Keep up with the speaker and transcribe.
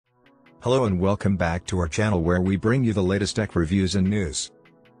Hello and welcome back to our channel where we bring you the latest tech reviews and news.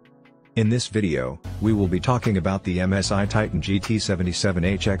 In this video, we will be talking about the MSI Titan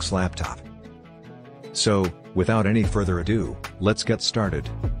GT77 HX laptop. So, without any further ado, let's get started.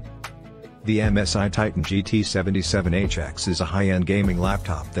 The MSI Titan GT77 HX is a high-end gaming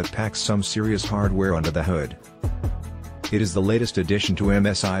laptop that packs some serious hardware under the hood. It is the latest addition to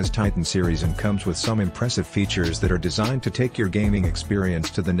MSI's Titan series and comes with some impressive features that are designed to take your gaming experience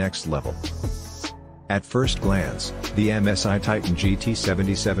to the next level. At first glance, the MSI Titan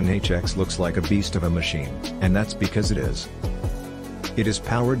GT77 HX looks like a beast of a machine, and that's because it is. It is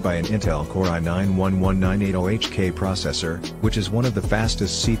powered by an Intel Core i9-11980HK processor, which is one of the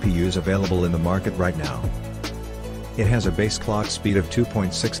fastest CPUs available in the market right now. It has a base clock speed of 2.6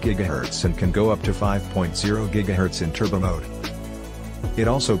 GHz and can go up to 5.0 GHz in turbo mode. It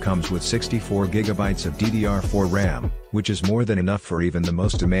also comes with 64 GB of DDR4 RAM, which is more than enough for even the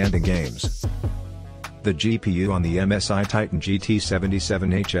most demanding games. The GPU on the MSI Titan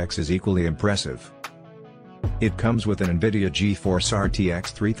GT77 HX is equally impressive. It comes with an Nvidia GeForce RTX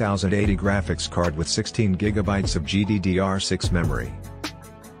 3080 graphics card with 16 GB of GDDR6 memory.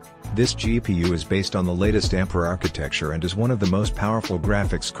 This GPU is based on the latest Ampere architecture and is one of the most powerful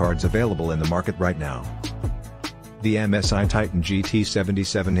graphics cards available in the market right now. The MSI Titan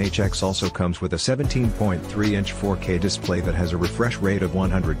GT77 HX also comes with a 17.3-inch 4K display that has a refresh rate of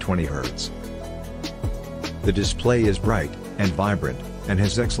 120 Hz. The display is bright and vibrant, and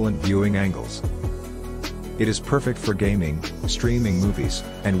has excellent viewing angles. It is perfect for gaming, streaming movies,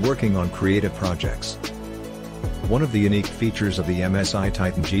 and working on creative projects. One of the unique features of the MSI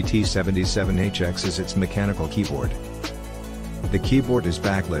Titan GT77 HX is its mechanical keyboard. The keyboard is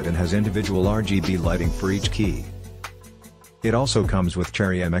backlit and has individual RGB lighting for each key. It also comes with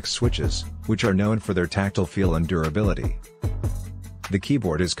Cherry MX switches, which are known for their tactile feel and durability. The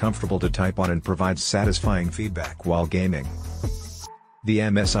keyboard is comfortable to type on and provides satisfying feedback while gaming. The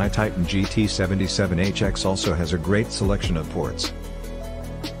MSI Titan GT77 HX also has a great selection of ports.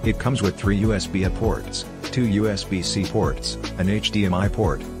 It comes with 3 USB-A ports, 2 USB-C ports, an HDMI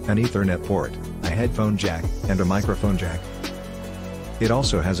port, an Ethernet port, a headphone jack, and a microphone jack. It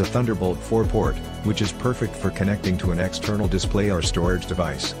also has a Thunderbolt 4 port, which is perfect for connecting to an external display or storage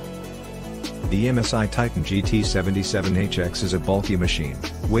device. The MSI Titan GT77 HX is a bulky machine,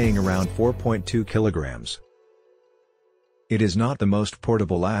 weighing around 4.2 kilograms. It is not the most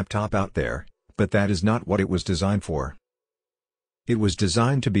portable laptop out there, but that is not what it was designed for. It was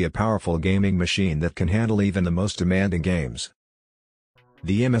designed to be a powerful gaming machine that can handle even the most demanding games.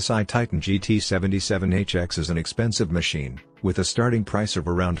 The MSI Titan GT77 HX is an expensive machine, with a starting price of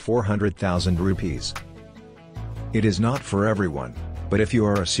around 400,000 rupees. It is not for everyone, but if you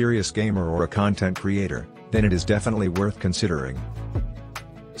are a serious gamer or a content creator, then it is definitely worth considering.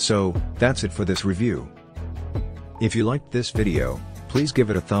 So, that's it for this review. If you liked this video, please give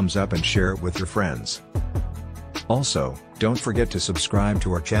it a thumbs up and share it with your friends. Also, don't forget to subscribe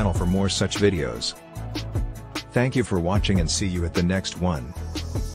to our channel for more such videos. Thank you for watching and see you at the next one.